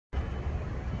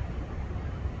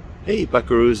Hey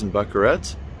buckaroos and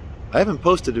buckarettes. I haven't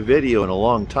posted a video in a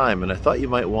long time and I thought you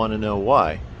might want to know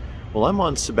why. Well, I'm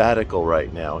on sabbatical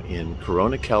right now in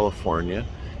Corona, California,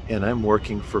 and I'm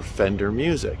working for Fender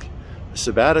Music. A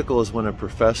sabbatical is when a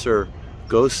professor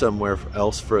goes somewhere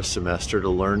else for a semester to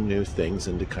learn new things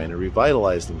and to kind of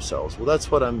revitalize themselves. Well,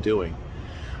 that's what I'm doing.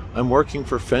 I'm working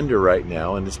for Fender right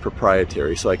now and it's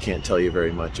proprietary, so I can't tell you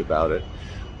very much about it.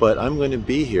 But I'm going to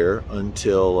be here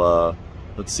until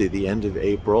let's see, the end of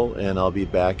April, and I'll be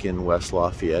back in West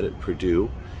Lafayette at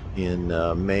Purdue in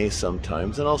May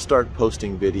sometimes, and I'll start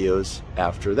posting videos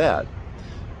after that.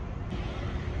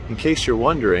 In case you're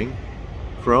wondering,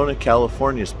 Corona,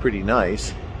 California is pretty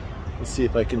nice. Let's see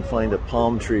if I can find a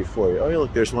palm tree for you. Oh,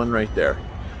 look, there's one right there.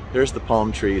 There's the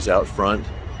palm trees out front.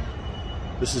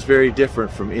 This is very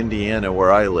different from Indiana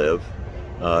where I live.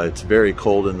 It's very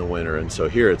cold in the winter, and so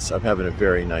here I'm having a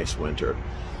very nice winter.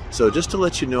 So just to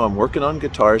let you know, I'm working on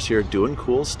guitars here, doing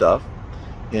cool stuff,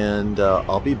 and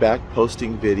I'll be back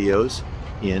posting videos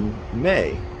in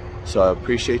May. So I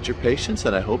appreciate your patience,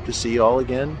 and I hope to see you all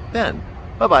again then.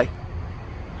 Bye-bye.